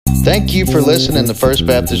Thank you for listening to First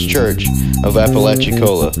Baptist Church of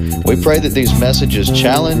Apalachicola. We pray that these messages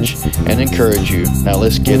challenge and encourage you. Now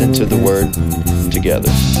let's get into the Word together.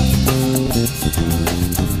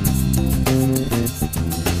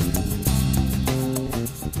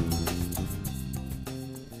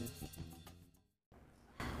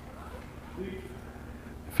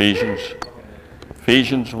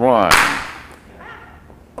 Ephesians 1.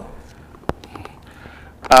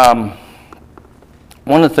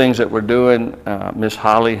 One of the things that we're doing, Miss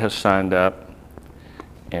Holly has signed up,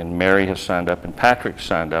 and Mary has signed up, and Patrick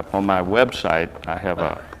signed up. On my website, I have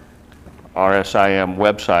a RSIM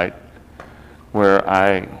website where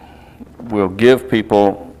I will give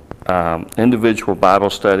people individual Bible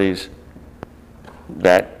studies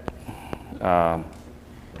that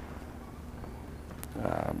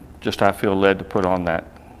just I feel led to put on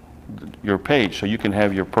your page, so you can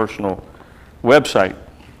have your personal website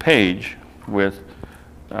page with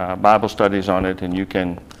Bible studies on it, and you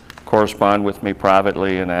can correspond with me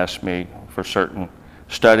privately and ask me for certain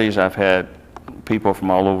studies. I've had people from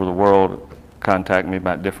all over the world contact me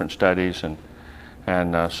about different studies, and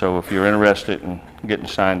so if you're interested in getting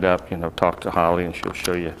signed up, talk to Holly and she'll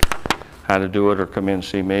show you how to do it, or come in and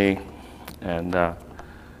see me, and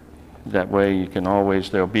that way you can always,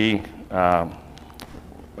 there'll be,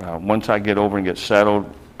 once I get over and get settled,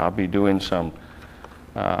 I'll be doing some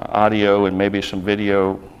audio and maybe some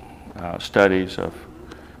video studies of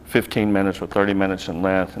 15 minutes or 30 minutes in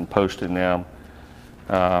length, and posting them.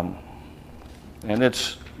 And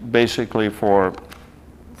it's basically, for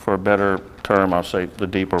a better term, I'll say the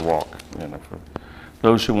deeper walk. For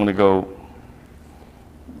those who want to go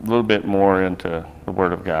a little bit more into the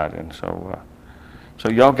Word of God. And so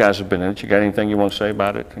y'all guys have been in it. You got anything you want to say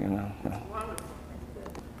about it?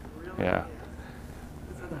 Yeah.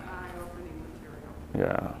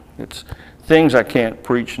 Yeah, it's things I can't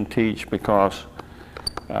preach and teach because,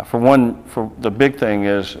 for the big thing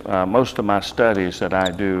is most of my studies that I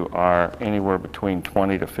do are anywhere between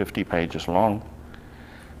 20 to 50 pages long.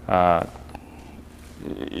 To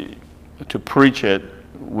preach it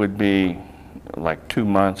would be like 2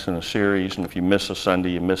 months in a series, and if you miss a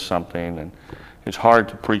Sunday, you miss something, and it's hard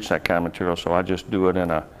to preach that kind of material. So I just do it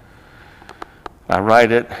I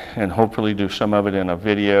write it and hopefully do some of it in a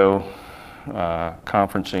video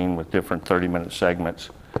conferencing with different 30-minute segments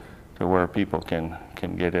to where people can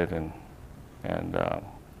get it, and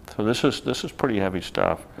so this is pretty heavy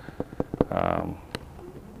stuff. Yeah,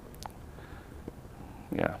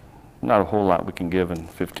 not a whole lot we can give in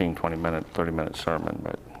 15, 20-minute, 30-minute sermon,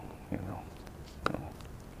 but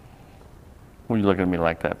what are you looking at me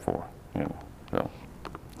like that for?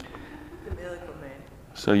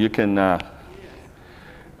 So you can.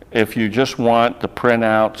 If you just want the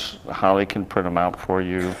printouts, Holly can print them out for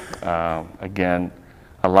you. Again,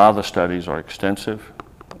 a lot of the studies are extensive.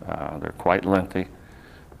 They're quite lengthy.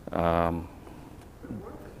 I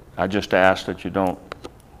just ask that you don't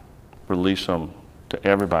release them to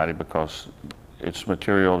everybody, because it's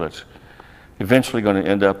material that's eventually going to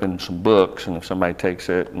end up in some books, and if somebody takes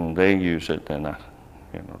it and they use it, then I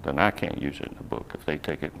can't use it in the book if they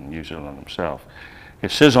take it and use it on themselves.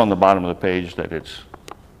 It says on the bottom of the page that it's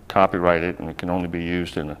copyrighted, and it can only be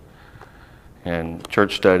used in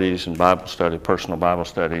church studies and Bible study, personal Bible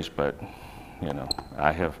studies. But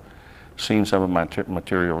I have seen some of my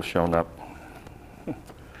material shown up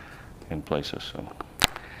in places. So,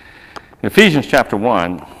 in Ephesians chapter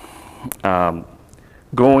 1,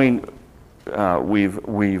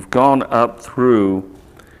 we've gone up through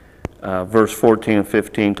verse 14 and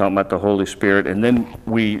 15, talking about the Holy Spirit, and then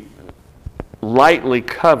we lightly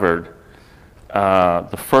covered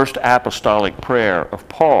the first apostolic prayer of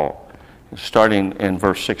Paul, starting in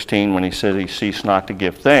verse 16 when he said he ceased not to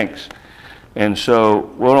give thanks. And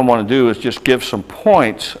so what I want to do is just give some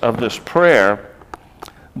points of this prayer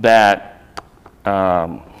that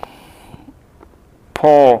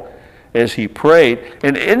Paul, as he prayed,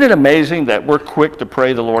 and isn't it amazing that we're quick to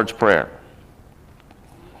pray the Lord's Prayer?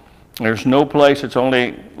 There's no place, it's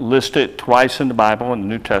only listed twice in the Bible, in the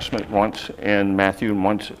New Testament, once in Matthew and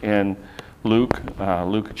once in Luke,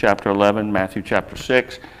 Luke chapter 11, Matthew chapter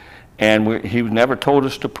 6, and he never told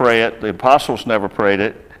us to pray it. The apostles never prayed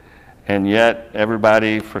it, and yet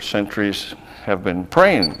everybody for centuries have been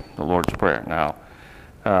praying the Lord's Prayer. Now,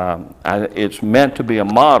 it's meant to be a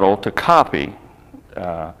model to copy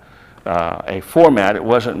a format. It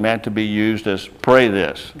wasn't meant to be used as pray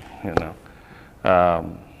this, and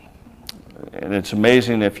it's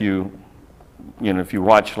amazing if you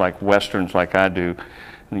watch like Westerns like I do,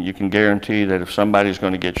 you can guarantee that if somebody's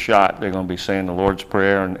going to get shot, they're going to be saying the Lord's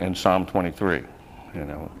Prayer and Psalm 23,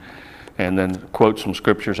 and then quote some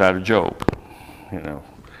scriptures out of Job.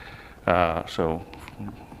 So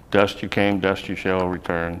dust you came, dust you shall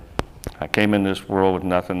return. I came in this world with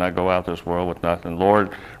nothing, I go out this world with nothing.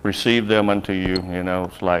 Lord, receive them unto you.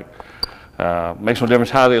 It's like, makes no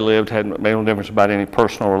difference how they lived, made no difference about any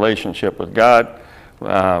personal relationship with God.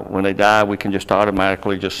 When they die, we can just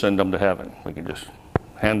automatically just send them to heaven. We can just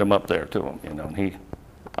hand them up there to him, and he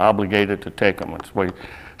obligated to take them. It's the way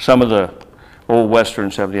some of the old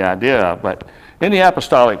Westerns have the idea of. But in the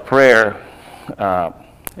apostolic prayer,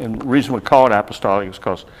 and the reason we call it apostolic is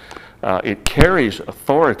because it carries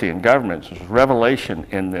authority in governments. There's revelation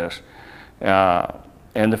in this.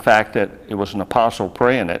 And the fact that it was an apostle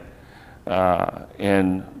praying it.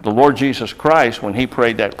 And the Lord Jesus Christ, when he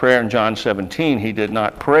prayed that prayer in John 17, he did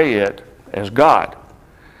not pray it as God.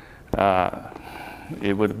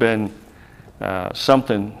 It would have been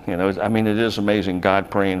something, it is amazing, God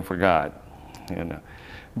praying for God.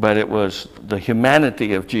 But it was the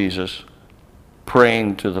humanity of Jesus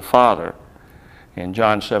praying to the Father. In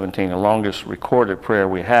John 17, the longest recorded prayer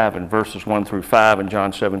we have, in verses 1 through 5 in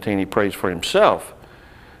John 17, he prays for himself,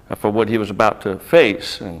 for what he was about to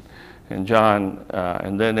face. And John,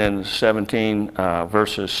 and then in 17,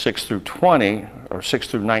 verses 6 through 20, or 6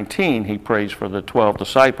 through 19, he prays for the 12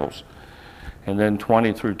 disciples. And then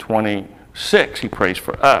 20 through 26, he prays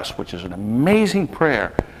for us, which is an amazing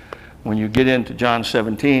prayer when you get into John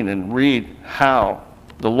 17 and read how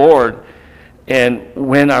the Lord. And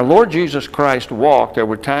when our Lord Jesus Christ walked, there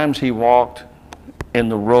were times he walked in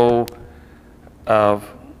the role of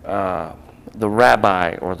the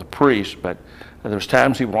rabbi or the priest, but there's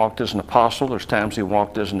times he walked as an apostle, there's times he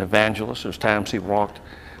walked as an evangelist, there's times he walked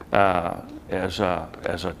as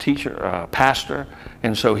a teacher, pastor.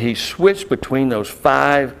 And so he switched between those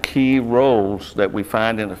 5 key roles that we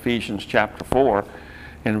find in Ephesians chapter 4.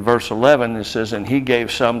 In verse 11, it says, and he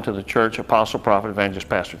gave some to the church, apostle, prophet, evangelist,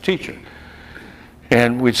 pastor, teacher.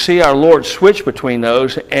 And we'd see our Lord switch between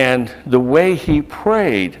those, and the way he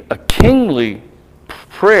prayed, a kingly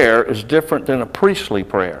prayer is different than a priestly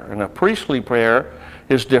prayer, and a priestly prayer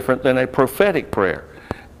is different than a prophetic prayer.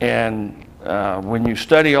 And when you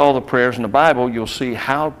study all the prayers in the Bible, you'll see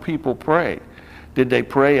how people prayed. Did they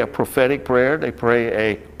pray a prophetic prayer? Did they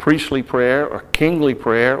pray a priestly prayer, or kingly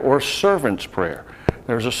prayer, or servant's prayer?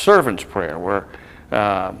 There's a servant's prayer where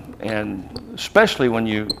and especially when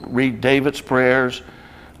you read David's prayers,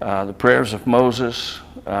 the prayers of Moses,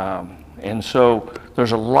 and so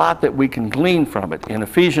there's a lot that we can glean from it. In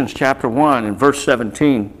Ephesians chapter 1, in verse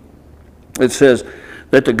 17, it says,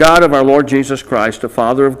 that the God of our Lord Jesus Christ, the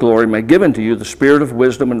Father of glory, may give unto you the spirit of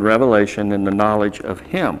wisdom and revelation in the knowledge of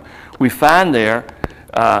him. We find there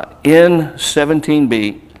in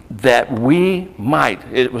 17b, that we might,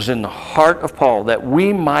 it was in the heart of Paul, that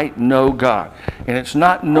we might know God. And it's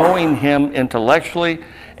not knowing him intellectually,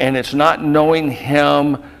 and it's not knowing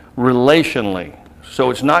him relationally. So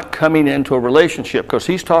it's not coming into a relationship, because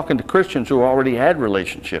he's talking to Christians who already had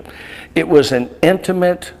relationship. It was an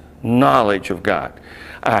intimate knowledge of God.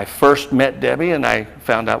 I first met Debbie and I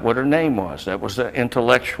found out what her name was. That was the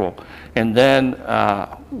intellectual. And then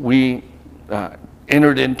we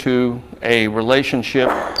entered into a relationship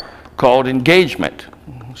called engagement.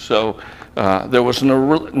 So there was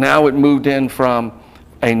now it moved in from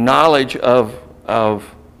a knowledge of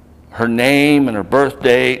her name and her birth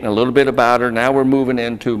date and a little bit about her. Now we're moving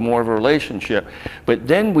into more of a relationship. But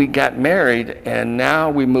then we got married, and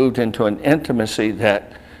now we moved into an intimacy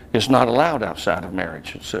that is not allowed outside of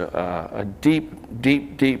marriage. It's a deep,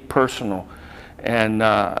 deep, deep personal. And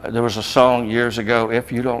there was a song years ago,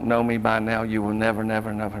 if you don't know me by now, you will never,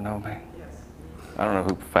 never, never know me. Yes. I don't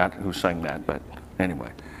know who sang that, but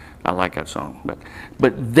anyway, I like that song.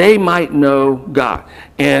 But they might know God.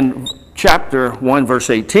 And chapter 1, verse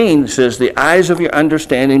 18 says, the eyes of your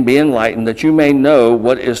understanding be enlightened, that you may know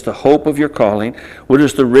what is the hope of your calling, what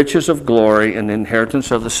is the riches of glory and the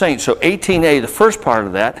inheritance of the saints. So 18a, the first part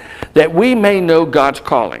of that we may know God's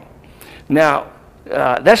calling. Now,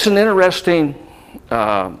 that's an interesting,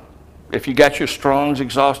 if you got your Strong's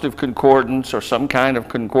Exhaustive Concordance or some kind of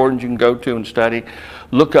concordance you can go to and study,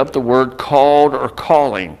 look up the word called or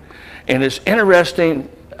calling. And it's interesting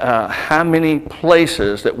how many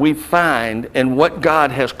places that we find and what God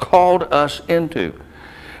has called us into.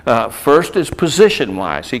 First is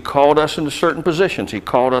position-wise. He called us into certain positions. He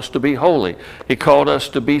called us to be holy. He called us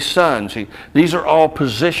to be sons. These are all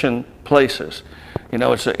position places. You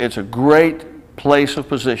know, it's a great place of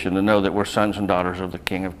position to know that we're sons and daughters of the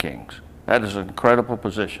King of Kings. That is an incredible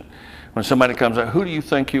position. When somebody comes out, who do you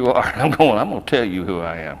think you are? I'm going to tell you who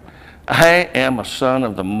I am. I am a son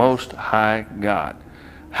of the Most High God.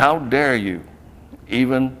 How dare you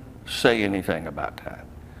even say anything about that.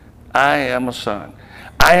 I am a son.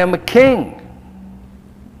 I am a king.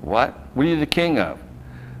 What? What are you the king of?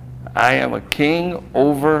 I am a king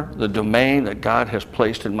over the domain that God has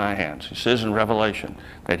placed in my hands. He says in Revelation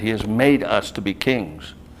that he has made us to be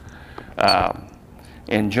kings.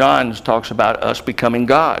 And John talks about us becoming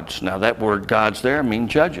gods. Now that word gods there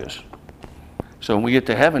means judges. So when we get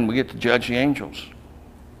to heaven, we get to judge the angels.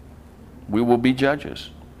 We will be judges.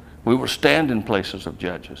 We will stand in places of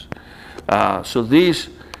judges. So these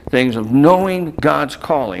things of knowing God's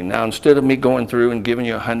calling. Now, instead of me going through and giving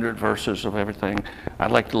you 100 verses of everything,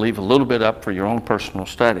 I'd like to leave a little bit up for your own personal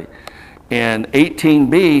study. In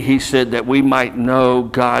 18b, he said that we might know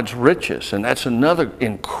God's riches. And that's another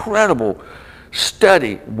incredible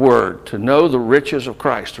study word, to know the riches of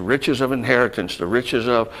Christ, the riches of inheritance, the riches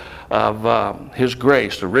of his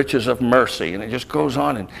grace, the riches of mercy. And it just goes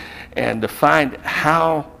on and to find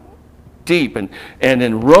how deep. And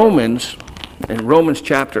in Romans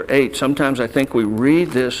chapter 8, sometimes I think we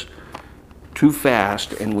read this too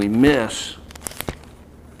fast and we miss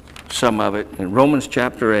some of it. In Romans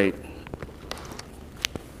chapter 8,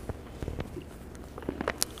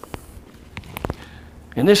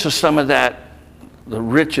 and this is some of that, the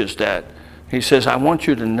riches that he says, I want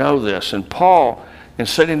you to know this. And Paul, in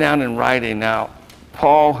sitting down and writing, now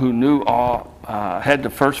Paul, who knew all, had the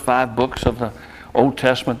first 5 books of the Old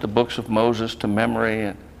Testament, the books of Moses, to memory,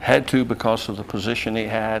 and had to because of the position he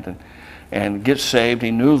had, and get saved.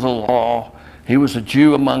 He knew the law. He was a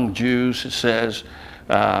Jew among Jews, it says,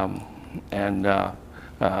 and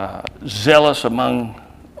zealous among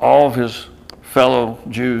all of his fellow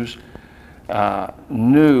Jews.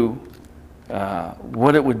 Knew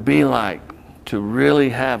what it would be like to really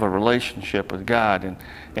have a relationship with God.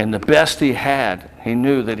 And the best he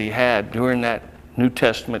knew that he had during that New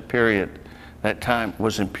Testament period, that time,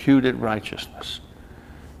 was imputed righteousness.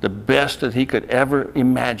 The best that he could ever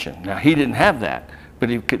imagine. Now, he didn't have that, but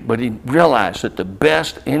he realized that the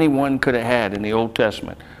best anyone could have had in the Old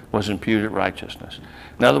Testament was imputed righteousness.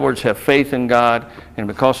 In other words, have faith in God, and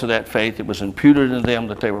because of that faith, it was imputed to them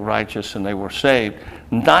that they were righteous and they were saved.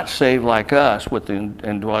 Not saved like us with the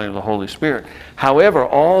indwelling of the Holy Spirit. However,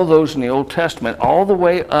 all those in the Old Testament, all the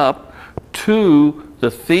way up to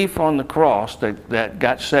the thief on the cross that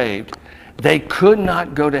got saved, they could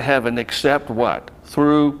not go to heaven except what?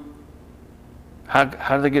 Through, how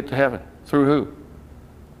did they get to heaven? Through who?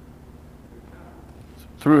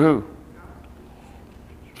 Through who?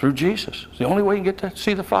 Through Jesus. The only way you get to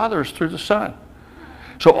see the Father is through the Son.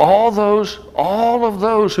 So all of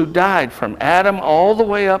those who died, from Adam all the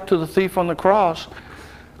way up to the thief on the cross,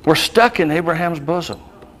 were stuck in Abraham's bosom.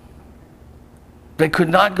 They could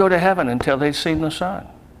not go to heaven until they'd seen the Son.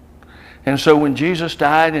 And so when Jesus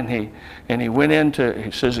died and he went into,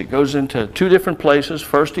 he says he goes into 2 different places.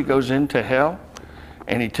 First he goes into hell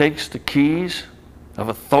and he takes the keys of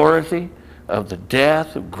authority, of the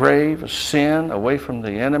death, of grave, of sin, away from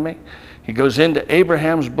the enemy. He goes into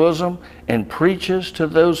Abraham's bosom and preaches to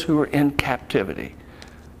those who are in captivity.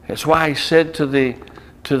 That's why he said to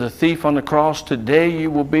the thief on the cross, today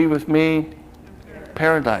you will be with me in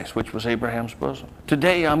paradise, which was Abraham's bosom.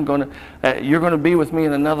 Today you're going to be with me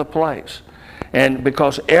in another place. And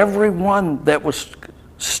because everyone that was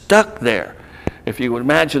stuck there, if you would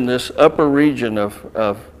imagine this upper region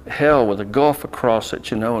of hell with a gulf across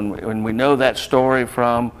it, and we know that story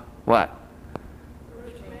from what?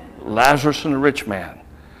 Lazarus and the rich man.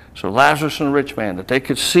 So Lazarus and the rich man, that they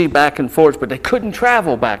could see back and forth, but they couldn't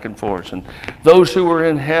travel back and forth. And those who were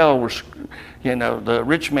in hell were, the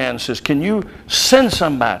rich man says, can you send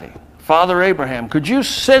somebody? Father Abraham, could you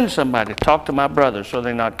send somebody to talk to my brothers so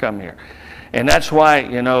they not come here? And that's why,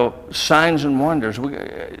 signs and wonders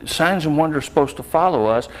are supposed to follow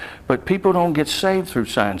us, but people don't get saved through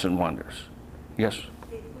signs and wonders. Yes?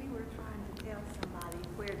 If we were trying to tell somebody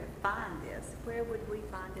where to find this, where would we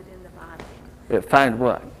find it in the Bible? Find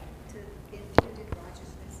what? To imputed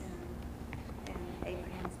righteousness in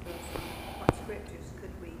Abraham's bosom. What scriptures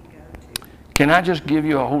could we go to? Can I just give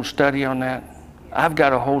you a whole study on that? I've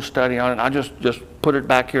got a whole study on it. I just put it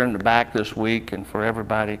back here in the back this week, and for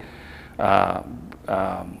everybody. Most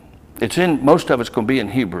of it's going to be in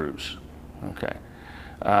Hebrews, okay,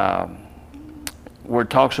 where it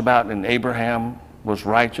talks about, and Abraham was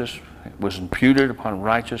righteous, was imputed upon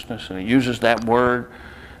righteousness, and it uses that word,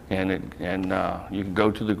 and you can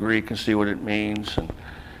go to the Greek and see what it means,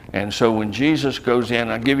 and so when Jesus goes in,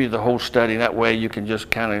 I'll give you the whole study, that way you can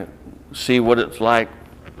just kind of see what it's like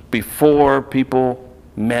before people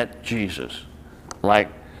met Jesus, like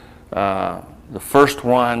the first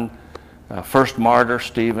one. First martyr,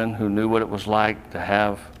 Stephen, who knew what it was like to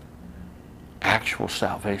have actual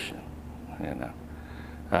salvation. You know,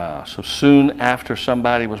 so soon after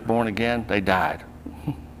somebody was born again, they died.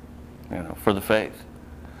 You know, for the faith.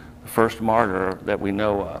 The first martyr that we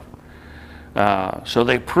know of. So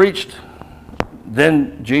they preached.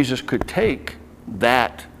 Then Jesus could take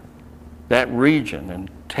that region and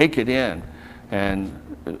take it in. And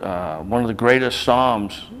one of the greatest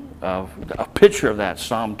Psalms, a picture of that,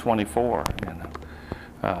 Psalm 24, you know,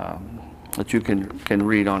 that you can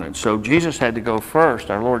read on it. So Jesus had to go first,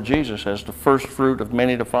 our Lord Jesus, as the first fruit of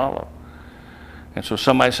many to follow. And so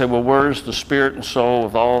somebody said, well, where's the spirit and soul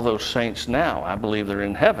of all those saints now? I believe they're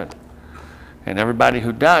in heaven. And everybody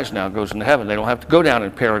who dies now goes into heaven. They don't have to go down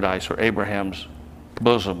in paradise or Abraham's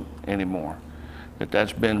bosom anymore.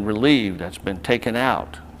 That's been relieved, that's been taken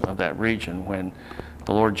out of that region when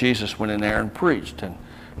the Lord Jesus went in there and preached. And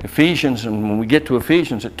Ephesians, and when we get to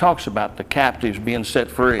Ephesians, it talks about the captives being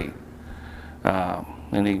set free.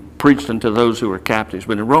 And he preached unto those who were captives.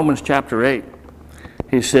 But in Romans chapter 8,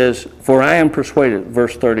 he says, for I am persuaded,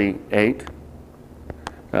 verse 38.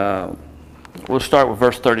 We'll start with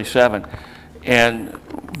verse 37. And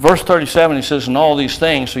verse 37, he says, in all these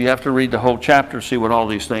things, so you have to read the whole chapter to see what all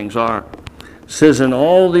these things are. It says, in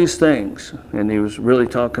all these things, and he was really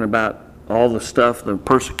talking about all the stuff, the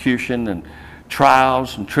persecution and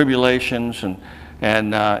trials and tribulations, and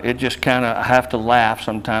it just kind of, I have to laugh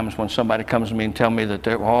sometimes when somebody comes to me and tell me that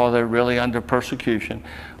they're really under persecution.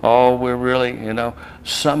 Oh, we're really, you know,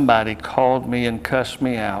 somebody called me and cussed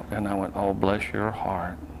me out, and I went, oh, bless your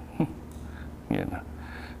heart. You know,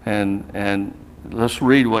 and let's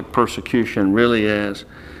read what persecution really is.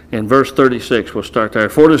 In verse 36, we'll start there.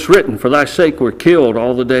 For it is written, for thy sake we're killed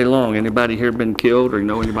all the day long. Anybody here been killed, or you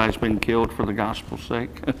know anybody's been killed for the gospel's sake?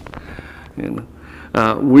 You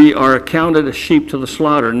know, we are accounted as sheep to the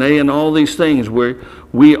slaughter. Nay, in all these things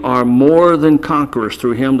we are more than conquerors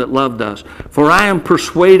through him that loved us. For I am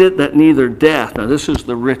persuaded that neither death, now this is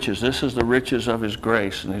the riches of his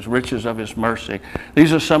grace and his riches of his mercy.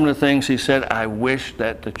 These are some of the things he said, I wish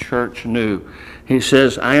that the church knew. He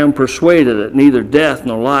says, I am persuaded that neither death,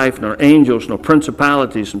 nor life, nor angels, nor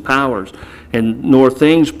principalities and powers, and nor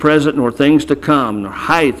things present, nor things to come, nor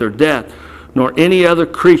height or depth, nor any other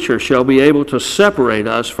creature shall be able to separate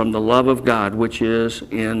us from the love of God, which is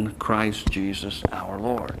in Christ Jesus our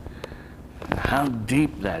Lord. And how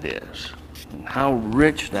deep that is, and how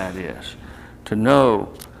rich that is to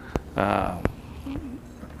know.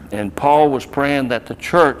 And Paul was praying that the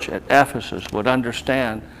church at Ephesus would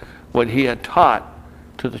understand what he had taught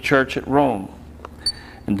to the church at Rome.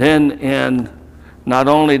 And then not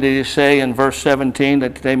only did he say in verse 17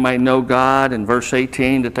 that they might know God, in verse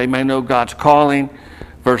 18 that they may know God's calling,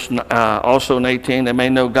 also in 18 they may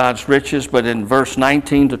know God's riches, but in verse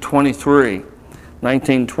 19 to 23,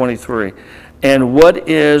 and what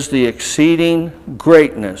is the exceeding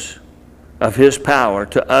greatness of his power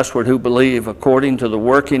to usward who believe, according to the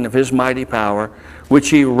working of his mighty power, which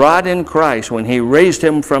he wrought in Christ when he raised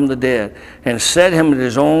him from the dead and set him at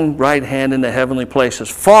his own right hand in the heavenly places,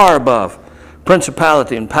 far above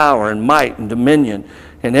principality and power and might and dominion,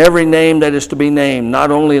 and every name that is to be named, not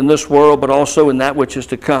only in this world, but also in that which is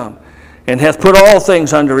to come, and hath put all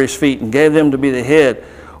things under his feet, and gave them to be the head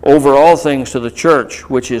over all things to the church,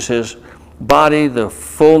 which is his body, the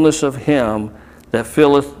fullness of him that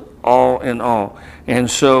filleth all in all. And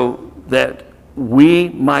so that we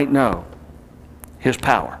might know his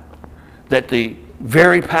power, that the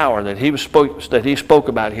very power that he spoke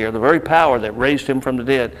about here, the very power that raised him from the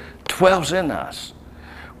dead, dwells in us.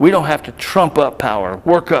 We don't have to trump up power,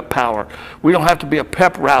 work up power. We don't have to be a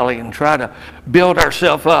pep rally and try to build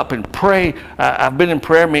ourselves up and pray. I've been in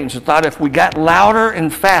prayer meetings and thought if we got louder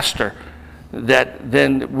and faster,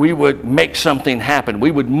 then we would make something happen.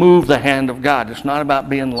 We would move the hand of God. It's not about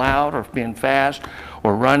being loud or being fast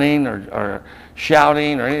or running or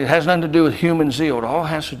shouting, or it has nothing to do with human zeal. It all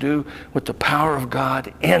has to do with the power of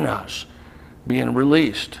God in us being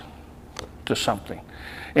released to something.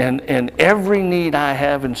 And every need I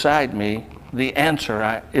have inside me, the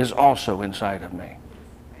answer is also inside of me.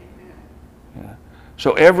 Yeah.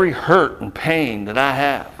 So every hurt and pain that I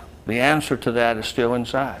have, the answer to that is still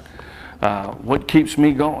inside. What keeps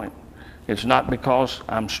me going? It's not because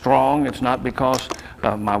I'm strong. It's not because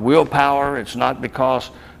of my willpower. It's not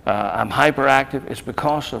because I'm hyperactive. It's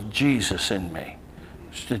because of Jesus in me.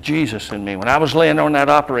 It's the Jesus in me. When I was laying on that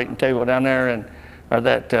operating table down there,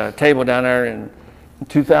 table down there in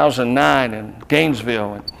 2009 in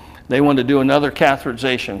Gainesville, and they wanted to do another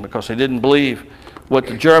catheterization because they didn't believe what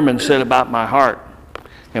the Germans said about my heart.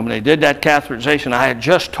 And when they did that catheterization, I had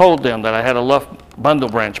just told them that I had a left bundle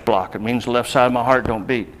branch block. It means the left side of my heart don't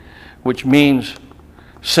beat, which means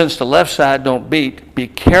since the left side don't beat, be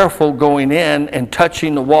careful going in and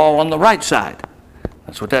touching the wall on the right side.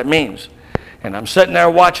 That's what that means. And I'm sitting there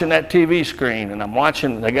watching that TV screen, and I'm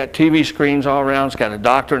watching, they got TV screens all around. It's got a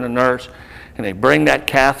doctor and a nurse, and they bring that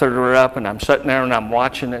catheter up, and I'm sitting there and I'm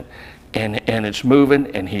watching it, and it's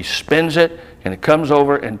moving, and he spins it, and it comes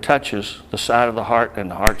over and touches the side of the heart,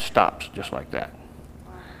 and the heart stops just like that.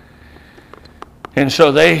 And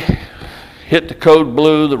so they hit the code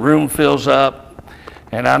blue, the room fills up,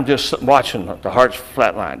 and I'm just watching the heart's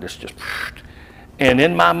flatline, just, and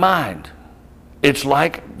in my mind, it's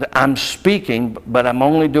like I'm speaking, but I'm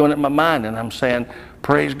only doing it in my mind, and I'm saying,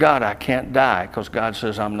 praise God, I can't die, because God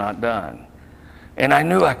says I'm not done. And I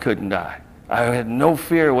knew I couldn't die. I had no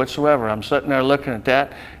fear whatsoever. I'm sitting there looking at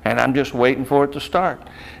that, and I'm just waiting for it to start.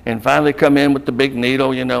 And finally come in with the big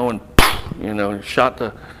needle, and, shot the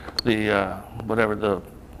whatever the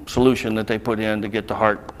solution that they put in to get the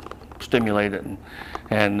heart stimulated.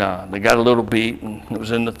 And they got a little beat, and it was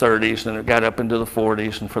in the 30s, and it got up into the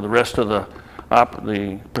 40s, and for the rest of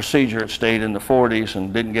the procedure, it stayed in the 40s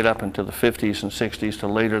and didn't get up into the 50s and 60s till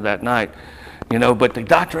later that night. But the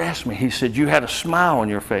doctor asked me, he said, you had a smile on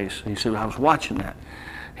your face. He said, I was watching that.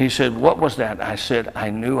 He said, what was that? I said, I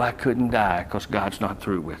knew I couldn't die because God's not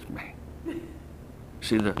through with me.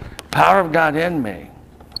 See, the power of God in me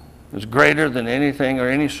is greater than anything or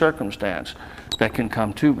any circumstance that can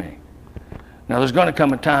come to me. Now, there's going to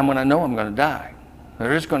come a time when I know I'm going to die.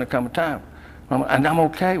 There is going to come a time. And I'm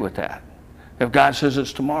okay with that. If God says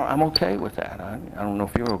it's tomorrow, I'm okay with that. I don't know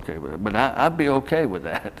if you're okay with it, but I'd be okay with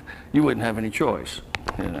that. You wouldn't have any choice,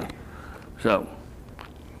 So,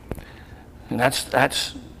 and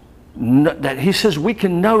that he says we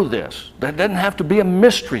can know this. That doesn't have to be a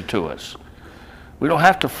mystery to us. We don't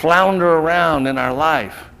have to flounder around in our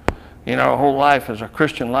life, our whole life as a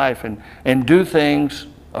Christian life, and do things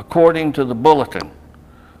according to the bulletin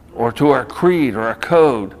or to our creed or our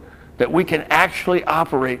code. That we can actually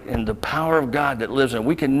operate in the power of God that lives in us.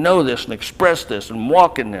 We can know this and express this and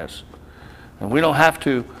walk in this. And we don't have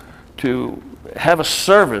to have a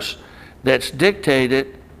service that's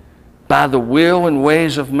dictated by the will and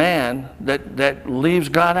ways of man that leaves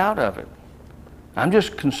God out of it. I'm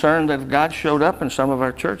just concerned that if God showed up in some of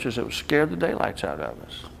our churches, it would scare the daylights out of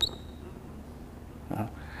us.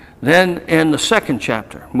 Then in the second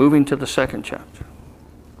chapter, moving to the second chapter.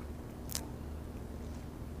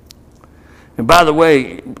 And by the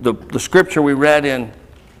way, the scripture we read in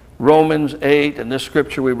Romans 8 and this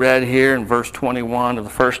scripture we read here in verse 21 of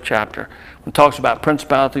the first chapter, it talks about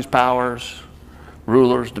principalities, powers,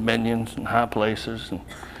 rulers, dominions, and high places. And it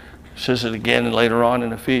says it again later on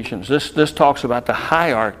in Ephesians. This talks about the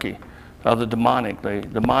hierarchy of the demonic. The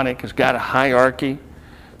demonic has got a hierarchy,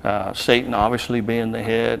 Satan obviously being the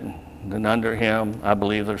head, and then under him, I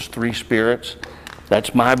believe there's 3 spirits.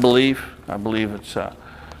 That's my belief. I believe it's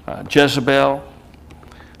Jezebel,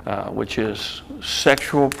 which is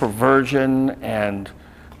sexual perversion and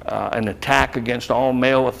an attack against all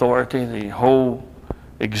male authority. The whole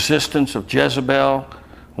existence of Jezebel,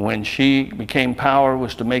 when she became power,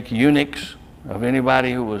 was to make eunuchs of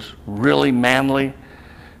anybody who was really manly,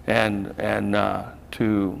 and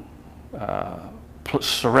to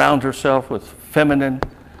surround herself with feminine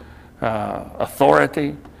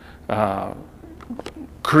authority,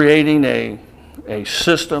 creating a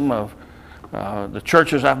system of the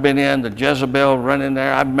churches I've been in, the Jezebel running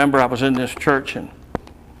there. I remember I was in this church in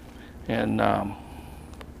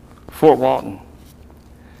Fort Walton,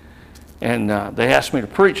 and they asked me to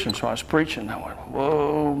preach, and so I was preaching. I went,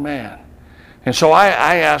 whoa, man. And so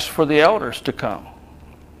I asked for the elders to come.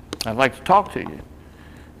 I'd like to talk to you.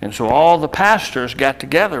 And so all the pastors got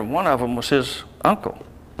together. One of them was his uncle,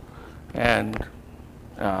 and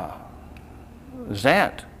his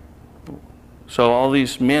aunt. So all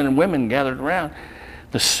these men and women gathered around.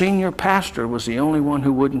 The senior pastor was the only one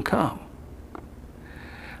who wouldn't come.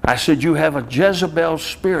 I said, you have a Jezebel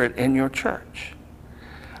spirit in your church.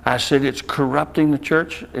 I said, it's corrupting the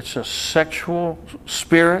church. It's a sexual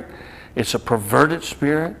spirit. It's a perverted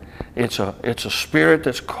spirit. It's a spirit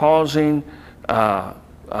that's causing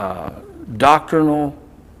doctrinal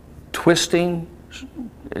twisting.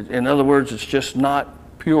 In other words, it's just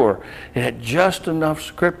not pure. It had just enough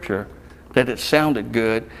scripture that it sounded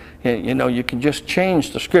good. And, you can just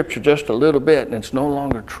change the scripture just a little bit, and it's no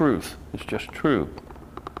longer truth. It's just true.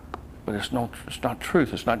 But it's not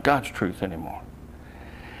truth. It's not God's truth anymore.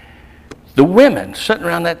 The women sitting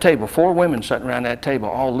around that table, 4 women sitting around that table,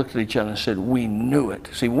 all looked at each other and said, we knew it.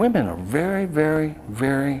 See, women are very, very,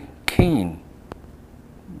 very keen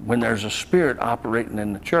when there's a spirit operating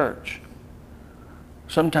in the church.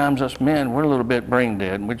 Sometimes us men, we're a little bit brain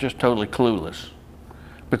dead, and we're just totally clueless.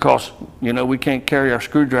 because, you know, we can't carry our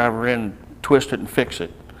screwdriver in, twist it, and fix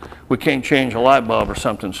it. We can't change a light bulb or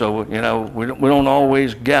something, so, you know, we don't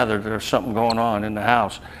always gather there's something going on in the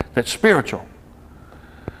house that's spiritual.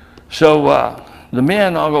 So the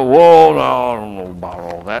men all go, whoa, no, I don't know about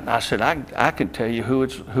all that. And I said, I can tell you who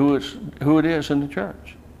it is in the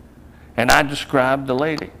church. And I described the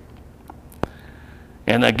lady.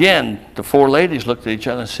 And again, the four ladies looked at each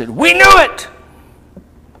other and said, we knew it!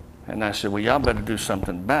 And I said, well, y'all better do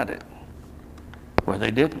something about it. Well,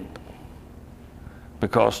 they didn't.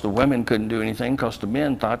 Because the women couldn't do anything because the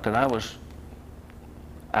men thought that I was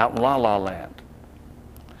out in la-la land.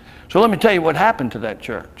 So let me tell you what happened to that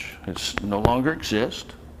church. It no longer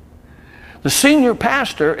exists. The senior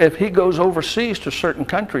pastor, if he goes overseas to certain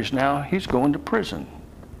countries now, he's going to prison.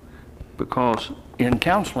 Because in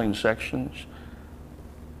counseling sections,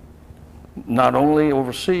 not only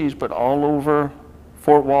overseas, but all over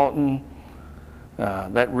Fort Walton,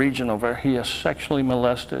 that region over there, he has sexually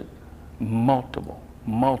molested multiple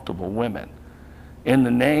women in the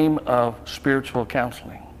name of spiritual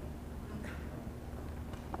counseling.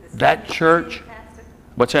 That church,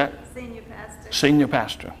 what's that? Senior pastor. Senior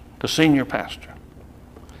pastor, the senior pastor.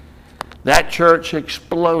 That church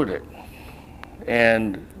exploded,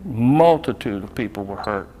 and multitude of people were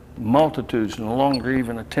hurt. Multitudes no longer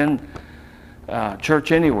even attend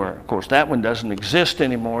church anywhere. Of course, that one doesn't exist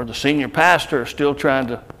anymore. The senior pastor is still trying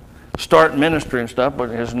to start ministry and stuff, but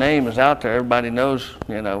his name is out there. Everybody knows,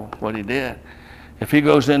 you know, what he did. If he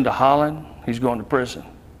goes into Holland, he's going to prison.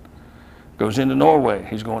 Goes into Norway,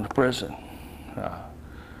 he's going to prison.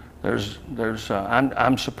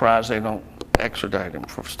 I'm surprised they don't extradite him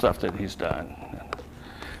for stuff that he's done.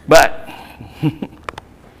 But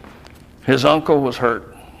his uncle was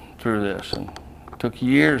hurt through this, and it took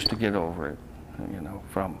years to get over it, you know,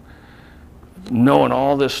 from knowing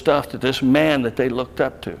all this stuff that this man that they looked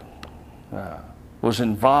up to was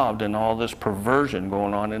involved in all this perversion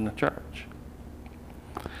going on in the church.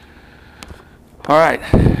 All right.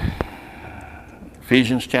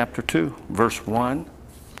 Ephesians chapter 2, verse 1,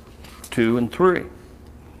 2, and 3.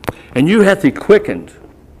 And you hath he quickened,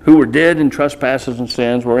 who were dead in trespasses and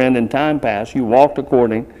sins, wherein in time past you walked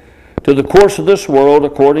according to the course of this world,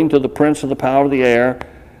 according to the prince of the power of the air,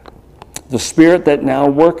 the spirit that now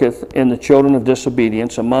worketh in the children of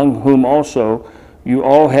disobedience, among whom also you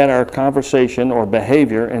all had our conversation or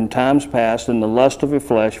behavior in times past in the lust of your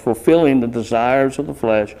flesh, fulfilling the desires of the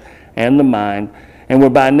flesh and the mind, and were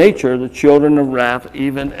by nature the children of wrath,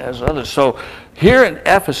 even as others. So here in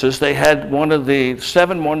Ephesus, they had one of the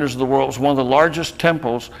 7 wonders of the world. It was one of the largest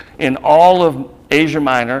temples in all of Asia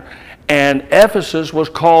Minor, and Ephesus was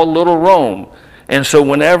called Little Rome. And so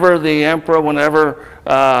whenever the emperor,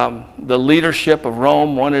 the leadership of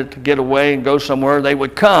Rome wanted to get away and go somewhere, they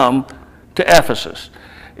would come to Ephesus.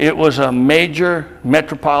 It was a major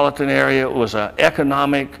metropolitan area. It was an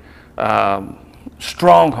economic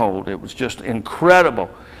stronghold. It was just incredible.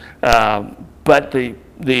 But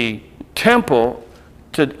the temple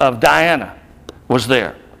of Diana was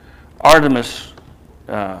there. Artemis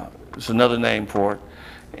is another name for it.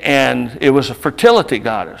 And it was a fertility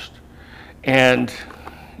goddess. And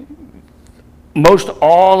most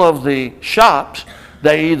all of the shops,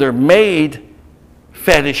 they either made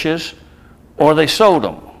fetishes or they sold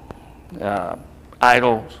them.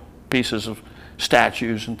 Idols, pieces of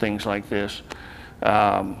statues and things like this.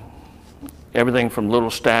 Everything from little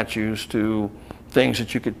statues to things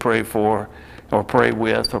that you could pray for or pray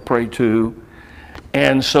with or pray to.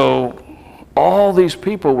 And so all these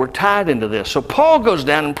people were tied into this. So Paul goes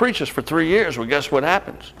down and preaches for 3 years. Well, guess what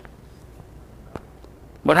happens?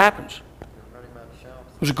 What happens?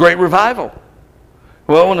 It was a great revival.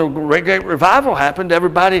 Well, when the great revival happened,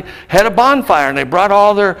 everybody had a bonfire, and they brought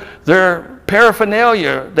all their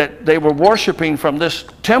paraphernalia that they were worshiping from this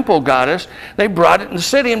temple goddess. They brought it in the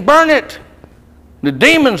city and burned it. The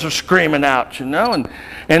demons were screaming out, you know,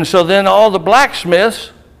 and so then all the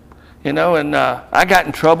blacksmiths, you know, and I got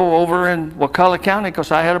in trouble over in Wakulla County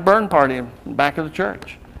because I had a burn party in the back of the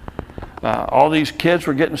church. All these kids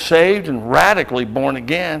were getting saved and radically born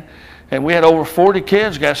again, and we had over 40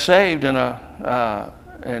 kids got saved, and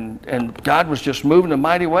God was just moving a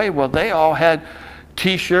mighty way. Well, they all had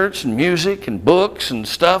T-shirts and music and books and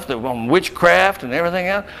stuff that were on witchcraft and everything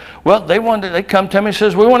else. Well, they come to me and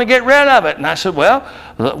says, we want to get rid of it. And I said, well,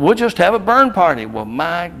 we'll just have a burn party. Well,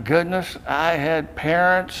 my goodness, I had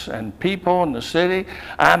parents and people in the city.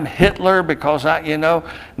 I'm Hitler because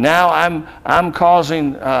now I'm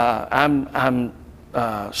causing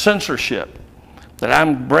censorship. That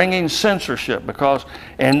I'm bringing censorship because,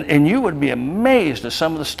 and you would be amazed at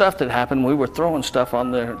some of the stuff that happened. We were throwing stuff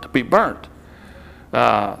on there to be burnt.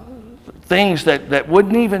 things that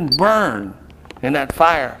wouldn't even burn in that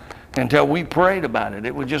fire until we prayed about it.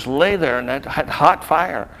 It would just lay there in that hot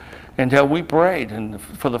fire until we prayed and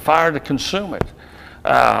for the fire to consume it.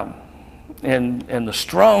 And the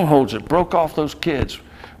strongholds that broke off those kids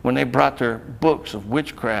when they brought their books of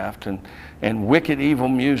witchcraft and wicked, evil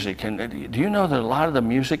music. And do you know that a lot of the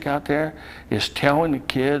music out there is telling the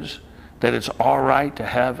kids that it's all right to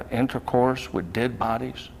have intercourse with dead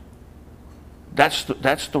bodies? That's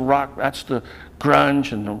the rock, that's the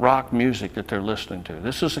grunge and the rock music that they're listening to.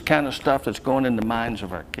 This is the kind of stuff that's going in the minds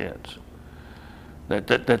of our kids.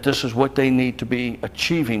 That this is what they need to be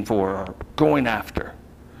achieving for or going after.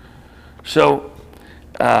 So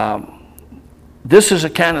this is the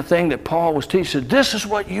kind of thing that Paul was teaching. This is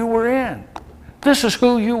what you were in. This is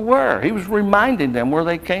who you were. He was reminding them where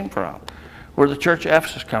they came from, where the church of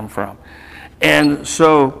Ephesus come from. And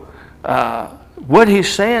so what he's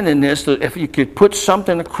saying in this, that if you could put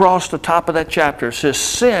something across the top of that chapter, it says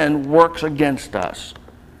sin works against us.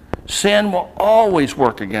 Sin will always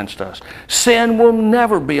work against us. Sin will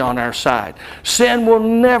never be on our side. Sin will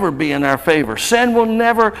never be in our favor. Sin will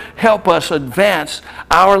never help us advance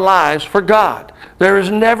our lives for God. There is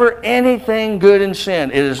never anything good in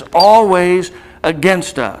sin. It is always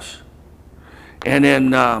against us. And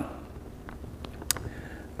then,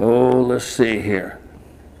 let's see here.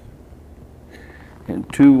 In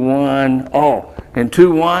 2:1, in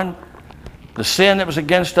 2:1, the sin that was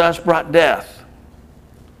against us brought death.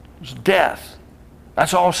 It was death.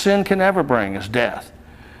 That's all sin can ever bring, is death.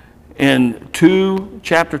 In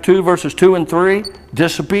chapter 2, verses 2 and 3,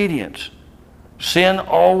 disobedience. Sin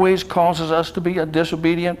always causes us to be a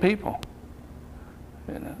disobedient people.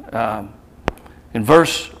 In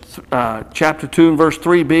chapter 2 and verse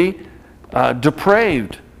 3b,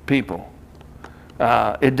 depraved people.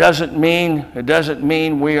 It doesn't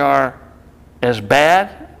mean we are as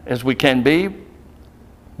bad as we can be,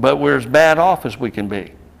 but we're as bad off as we can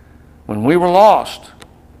be. When we were lost,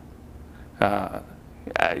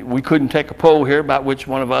 we couldn't take a poll here about which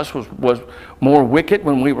one of us was more wicked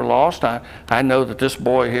when we were lost. I know that this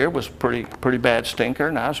boy here was pretty bad stinker,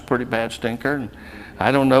 and I was a pretty bad stinker. And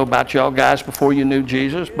I don't know about y'all guys before you knew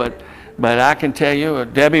Jesus, but I can tell you,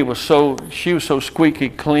 Debbie was so squeaky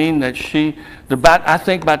clean that I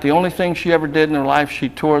think about the only thing she ever did in her life, she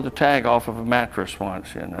tore the tag off of a mattress once,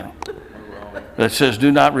 that says,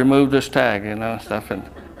 "Do not remove this tag," stuff. And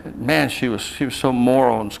man, she was so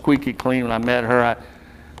moral and squeaky clean. When I met her,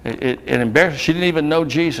 it embarrassed her. She didn't even know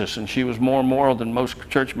Jesus, and she was more moral than most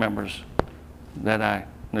church members that I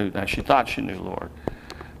knew. Now, she thought she knew the Lord,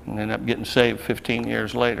 and ended up getting saved 15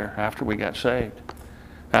 years later after we got saved,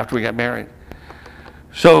 after we got married.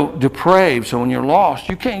 So depraved. So when you're lost,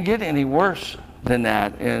 you can't get any worse than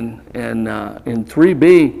that. And in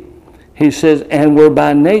 3b, he says, "And we're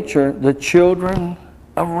by nature the children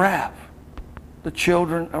of wrath." The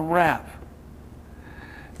children of wrath.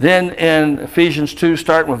 Then in Ephesians 2,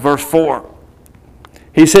 starting with verse 4,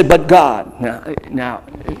 he said, "But God." Now,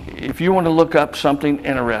 if you want to look up something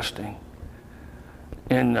interesting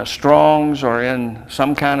in Strong's or in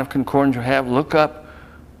some kind of concordance you have, look up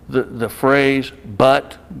the phrase,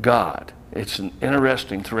 "but God." It's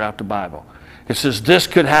interesting throughout the Bible. It says this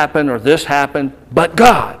could happen or this happened, but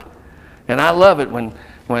God. And I love it when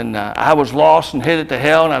I was lost and headed to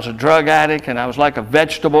hell, and I was a drug addict, and I was like a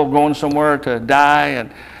vegetable going somewhere to die, and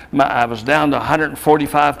I was down to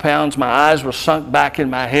 145 pounds. My eyes were sunk back in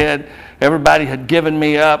my head. Everybody had given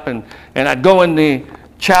me up, and I'd go in the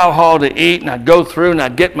chow hall to eat, and I'd go through, and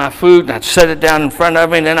I'd get my food, and I'd set it down in front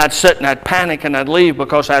of me, and then I'd sit and I'd panic, and I'd leave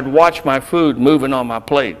because I'd watch my food moving on my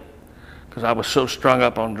plate because I was so strung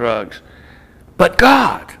up on drugs. But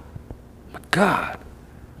God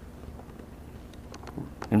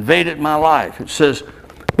invaded my life. It says,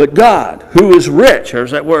 "But God, who is rich,"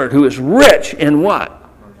 there's that word, "who is rich in" what?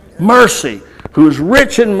 Mercy. "Who is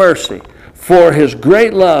rich in mercy, for his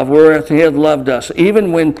great love wherewith he hath loved us,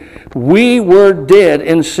 even when we were dead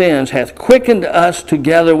in sins, hath quickened us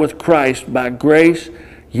together with Christ. By grace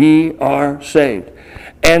ye are saved,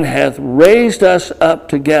 and hath raised us up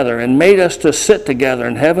together, and made us to sit together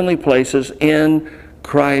in heavenly places in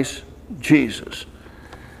Christ Jesus."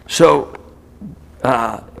 So,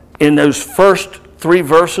 in those first 3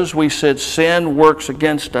 verses, we said sin works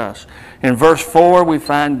against us. In verse 4, we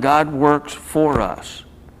find God works for us.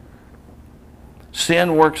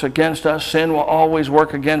 Sin works against us. Sin will always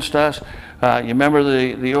work against us. You remember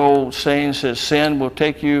the old saying says, sin will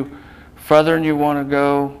take you further than you want to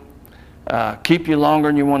go, keep you longer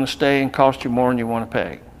than you want to stay, and cost you more than you want to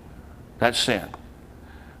pay. That's sin.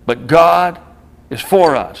 But God is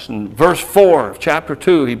for us. In verse 4 of chapter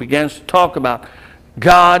 2, he begins to talk about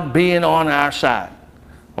God being on our side,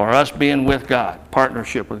 or us being with God,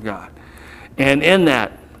 partnership with God. And in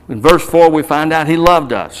that, in verse 4, we find out He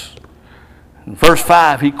loved us. In verse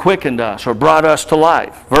 5, He quickened us or brought us to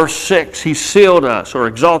life. Verse 6, He sealed us or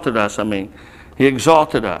exalted us, He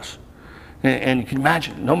exalted us. And you can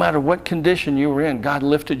imagine, no matter what condition you were in, God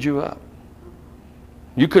lifted you up.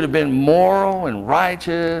 You could have been moral and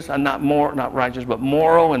righteous, not righteous, but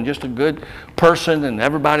moral and just a good person, and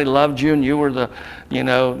everybody loved you, and you were the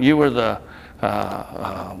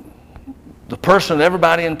person that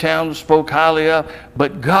everybody in town spoke highly of.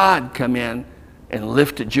 But God come in and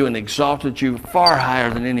lifted you and exalted you far higher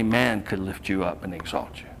than any man could lift you up and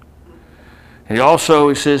exalt you. And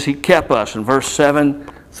he says, He kept us in verse 7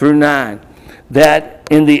 through 9, that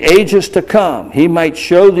in the ages to come He might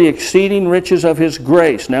show the exceeding riches of His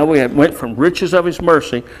grace. Now we went from riches of His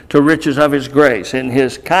mercy to riches of His grace in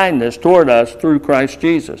His kindness toward us through Christ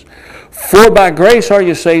Jesus. For by grace are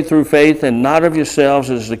you saved through faith, and not of yourselves.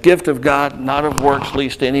 It is the gift of God, not of works,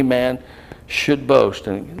 lest any man should boast.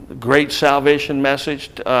 And the great salvation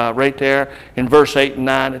message right there in verse 8 and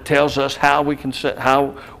 9, it tells us how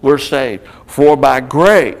we're saved. For by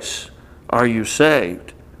grace are you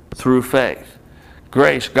saved through faith.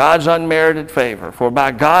 Grace, God's unmerited favor. For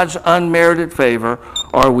by God's unmerited favor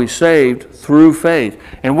are we saved through faith.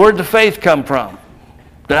 And where'd the faith come from?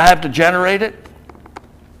 Did I have to generate it?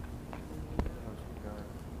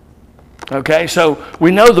 Okay, so we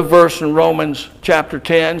know the verse in Romans chapter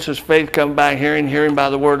 10 says faith comes by hearing, hearing by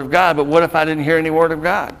the word of God. But what if I didn't hear any word of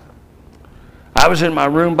God? I was in my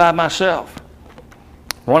room by myself.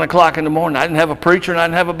 1 o'clock in the morning. I didn't have a preacher and I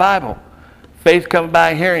didn't have a Bible. Faith comes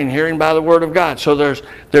by hearing, hearing by the word of God. So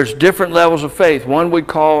there's different levels of faith. One we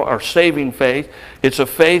call our saving faith. It's a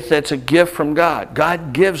faith that's a gift from God.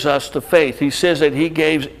 God gives us the faith. He says that He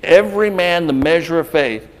gives every man the measure of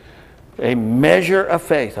faith. A measure of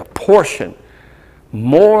faith, a portion,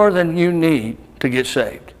 more than you need to get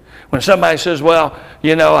saved. When somebody says, well,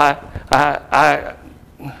 I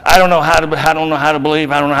don't know how to believe, I don't know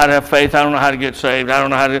how to have faith, I don't know how to get saved, I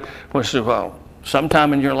don't know how to, well,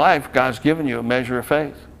 sometime in your life, God's given you a measure of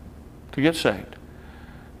faith to get saved.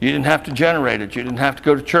 You didn't have to generate it. You didn't have to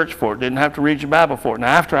go to church for it. Didn't have to read your Bible for it. Now,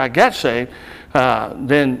 after I got saved,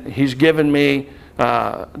 then He's given me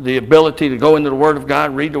the ability to go into the Word of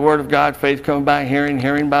God, read the Word of God. Faith coming by hearing,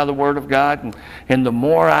 hearing by the Word of God. And the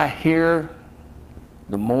more I hear,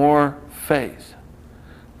 the more faith.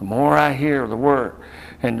 The more I hear the Word.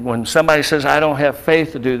 And when somebody says, I don't have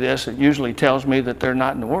faith to do this, it usually tells me that they're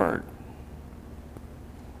not in the Word.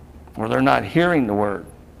 Or they're not hearing the Word.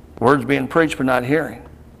 Word's being preached but not hearing.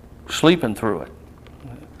 Sleeping through it.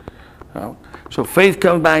 So faith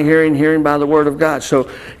comes by hearing, hearing by the Word of God. So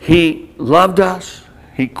He loved us.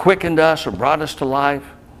 He quickened us or brought us to life.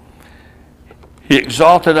 He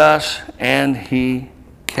exalted us and He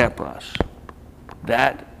kept us.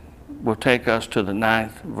 That will take us to the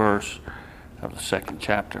 9th verse of the 2nd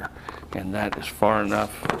chapter. And that is far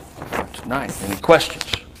enough for tonight. Any questions?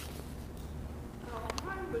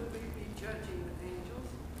 Why would we be judging the angels?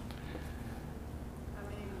 I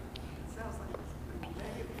mean, it sounds like it's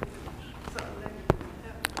negative, something negative in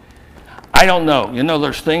heaven. I don't know.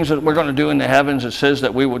 There's things that we're going to do in the heavens. It says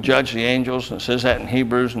that we will judge the angels. And it says that in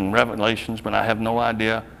Hebrews and Revelations, but I have no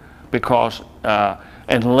idea because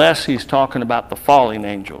unless He's talking about the fallen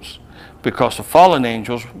angels. Because the fallen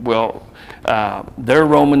angels they're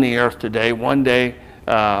roaming the earth today. One day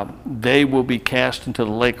they will be cast into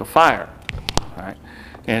the lake of fire. All right?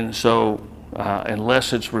 And so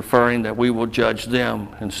unless it's referring that we will judge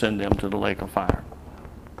them and send them to the lake of fire.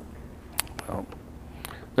 Well,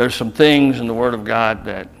 there's some things in the Word of God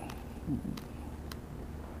that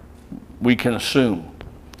we can assume.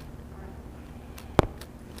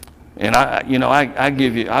 And I'll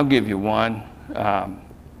give you one.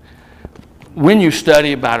 When you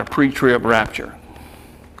study about a pre-trib rapture,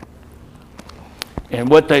 and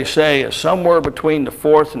what they say is somewhere between the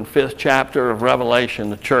 4th and 5th chapter of Revelation,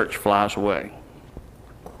 the church flies away.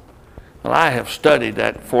 Well, I have studied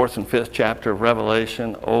that 4th and 5th chapter of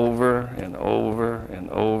Revelation over and over and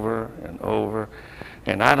over and over,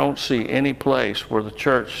 and I don't see any place where the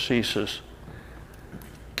church ceases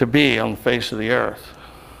to be on the face of the earth.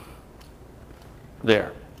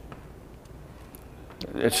 There.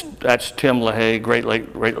 That's Tim LaHaye, Great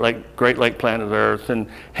Lake Planet Earth, and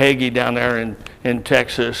Hagee down there in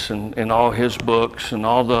Texas, and all his books and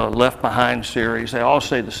all the Left Behind series. They all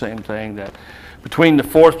say the same thing, that between the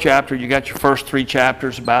 4th chapter, you got your first 3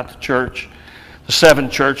 chapters about the church, the 7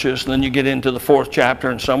 churches, and then you get into the 4th chapter,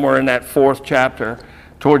 and somewhere in that 4th chapter,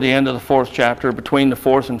 toward the end of the 4th chapter, between the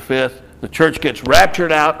 4th and 5th, The church gets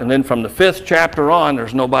raptured out, and then from the 5th chapter on,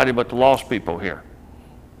 there's nobody but the lost people here.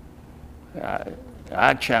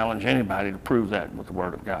 I challenge anybody to prove that with the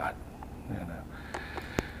Word of God. You know.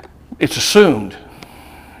 It's assumed,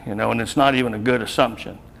 you know, and it's not even a good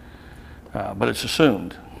assumption, but it's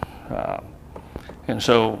assumed. And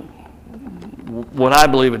so what I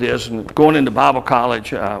believe it is, and going into Bible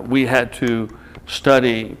college, we had to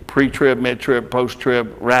study pre-trib, mid-trib,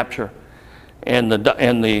 post-trib, rapture, and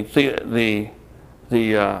the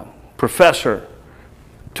professor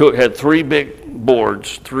had 3 big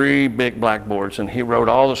boards, 3 big blackboards, and he wrote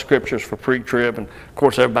all the scriptures for pre-trib, and of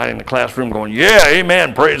course everybody in the classroom going, yeah,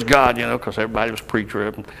 amen, praise God, you know, because everybody was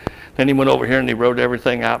pre-trib. And then he went over here and he wrote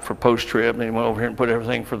everything out for post-trib, and he went over here and put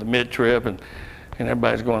everything for the mid-trib, and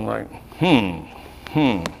everybody's going like,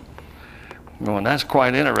 going, that's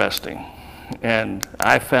quite interesting. And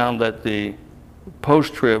I found that the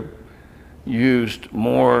post-trib used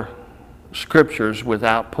more scriptures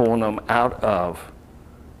without pulling them out of,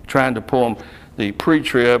 trying to pull them. The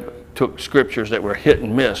pre-trib took scriptures that were hit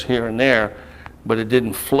and miss here and there, but it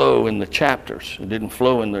didn't flow in the chapters. It didn't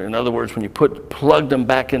flow in in other words, when you plugged them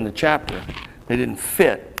back in the chapter, they didn't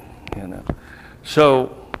fit, you know.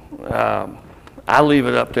 So I leave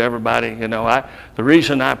it up to everybody, you know. The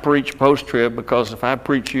reason I preach post-trib, because if I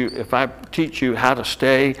teach you how to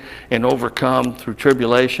stay and overcome through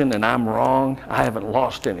tribulation and I'm wrong, I haven't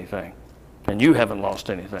lost anything, and you haven't lost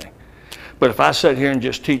anything. But if I sit here and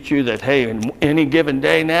just teach you that, hey, in any given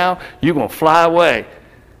day now, you're going to fly away,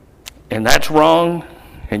 and that's wrong,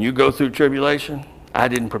 and you go through tribulation, I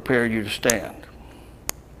didn't prepare you to stand.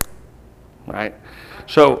 Right?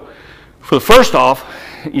 So, first off,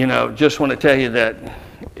 you know, just want to tell you that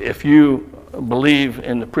if you believe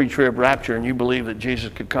in the pre-trib rapture and you believe that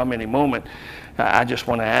Jesus could come any moment, I just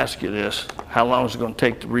want to ask you this. How long is it going to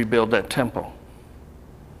take to rebuild that temple?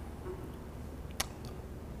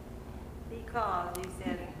 Because you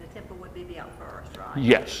said the temple would be built first, right?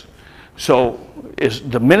 Yes. So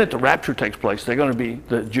the minute the rapture takes place,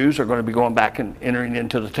 the Jews are going to be going back and entering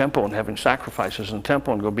into the temple and having sacrifices in the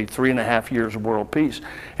temple, and going to be 3.5 years of world peace,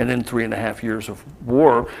 and then 3.5 years of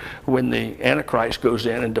war when the Antichrist goes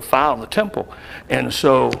in and defiles the temple. And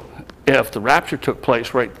so if the rapture took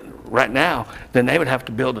place right now, then they would have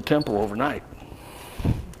to build a temple overnight.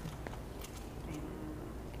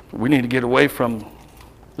 We need to get away from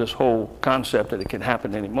this whole concept that it can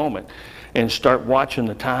happen any moment, and start watching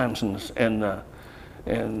the times and the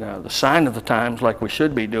sign of the times like we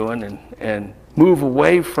should be doing, and move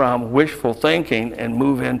away from wishful thinking and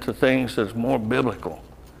move into things that's more biblical.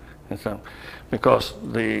 And so, because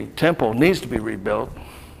the temple needs to be rebuilt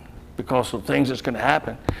because of things that's going to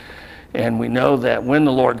happen. And we know that when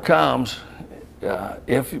the Lord comes,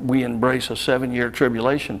 if we embrace a 7-year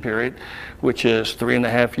tribulation period, which is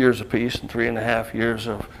 3.5 years of peace and 3.5 years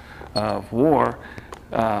of war,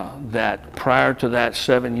 that prior to that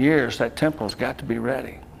 7 years, that temple's got to be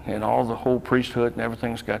ready, and all the whole priesthood and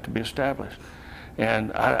everything's got to be established.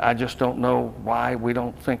 And I just don't know why we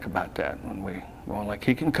don't think about that when we going like,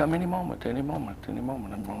 he can come any moment, any moment, any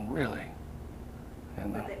moment. I'm going, really?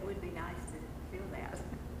 And, But it would be nice to feel that.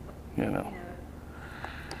 you know.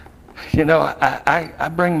 You know, I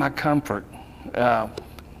bring my comfort.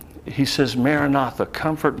 He says, Maranatha,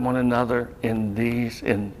 comfort one another in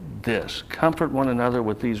this. Comfort one another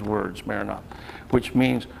with these words, Maranatha, which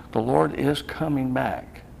means the Lord is coming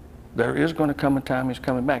back. There is going to come a time he's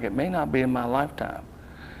coming back. It may not be in my lifetime,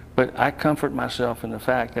 but I comfort myself in the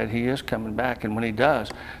fact that he is coming back, and when he does,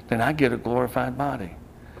 then I get a glorified body.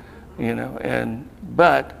 You know,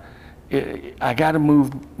 but I got to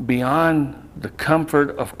move beyond the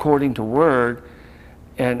comfort of according to word,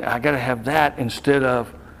 and I got to have that instead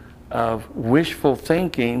of wishful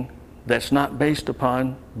thinking that's not based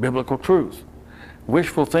upon biblical truth.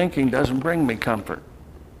 Wishful thinking doesn't bring me comfort,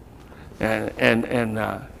 and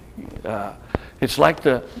it's like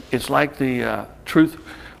the truth.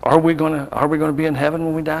 Are we gonna be in heaven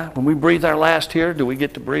when we die? When we breathe our last here, do we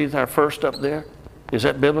get to breathe our first up there? Is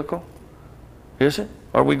that biblical? Is it?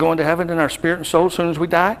 Are we going to heaven in our spirit and soul as soon as we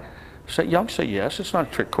die? Y'all say yes. It's not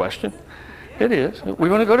a trick question. It is. We're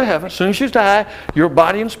going to go to heaven. As soon as you die, your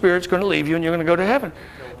body and spirit's going to leave you, and you're going to go to heaven.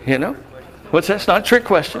 You know? What's that? It's not a trick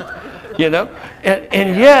question. You know?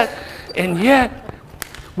 And yet,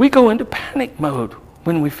 we go into panic mode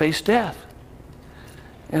when we face death.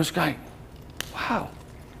 And it's like, wow,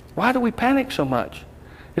 why do we panic so much?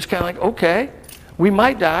 It's kind of like, okay, we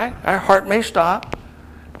might die. Our heart may stop.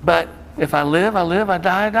 But if I live, I live. I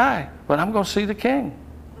die, I die. But I'm going to see the King.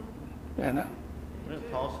 You know?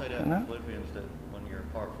 Didn't Paul say that in Philippians, that when you're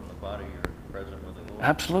apart from the body, you're present with the Lord?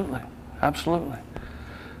 Absolutely. Absolutely.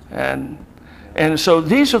 And so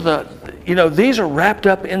these are these are wrapped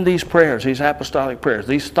up in these prayers, these apostolic prayers,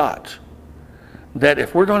 these thoughts, that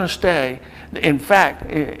if we're going to stay, in fact,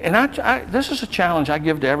 and this is a challenge I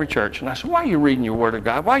give to every church, and I said, why are you reading your Word of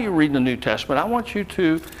God? Why are you reading the New Testament? I want you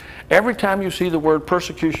to, every time you see the word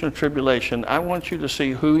persecution or tribulation, I want you to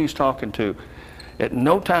see who he's talking to. At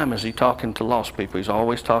no time is he talking to lost people. He's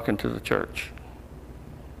always talking to the church.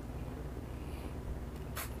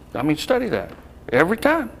 I mean, study that every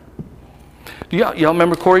time. Do y'all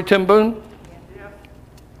remember Corrie ten Boom?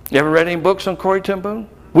 You ever read any books on Corrie ten Boom?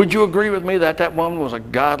 Would you agree with me that that woman was a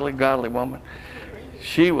godly woman?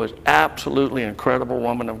 She was absolutely an incredible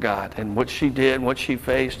woman of God, and what she did, and what she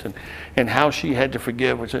faced, and how she had to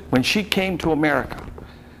forgive. When she came to America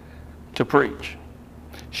to preach,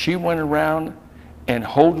 she went around and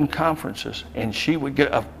holding conferences, and she would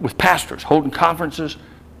get up with pastors, holding conferences,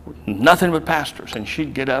 nothing but pastors, and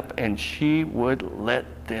she'd get up and she would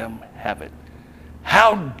let them have it.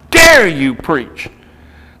 How dare you preach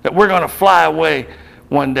that we're going to fly away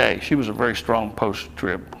one day? She was a very strong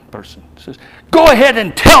post-trib person. She says, go ahead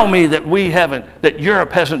and tell me that that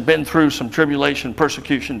Europe hasn't been through some tribulation,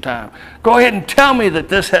 persecution time. Go ahead and tell me that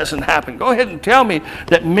this hasn't happened. Go ahead and tell me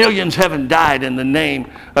that millions haven't died in the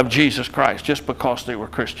name of Jesus Christ just because they were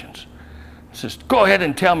Christians. She says, go ahead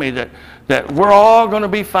and tell me that we're all going to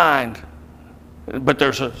be fine, but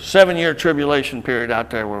there's a 7-year tribulation period out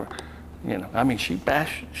there where, I mean, she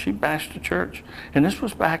bashed the church. And this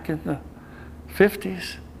was back in the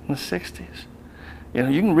 50s and the 60s.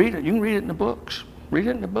 You can read it. You can read it in the books. Read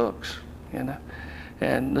it in the books.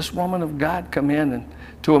 And this woman of God come in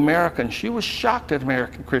to America, and she was shocked at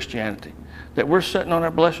American Christianity, that we're sitting on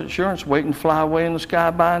our blessed assurance, waiting to fly away in the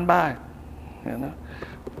sky by and by. When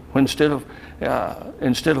instead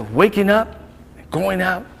of waking up, going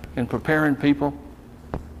out and preparing people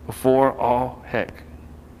before all heck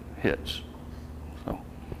hits. So,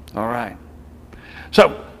 all right.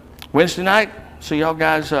 So Wednesday night, see y'all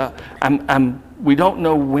guys. We don't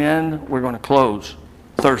know when we're going to close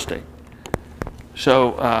Thursday.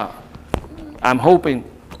 So I'm hoping,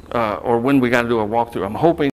 or when we got to do a walkthrough, I'm hoping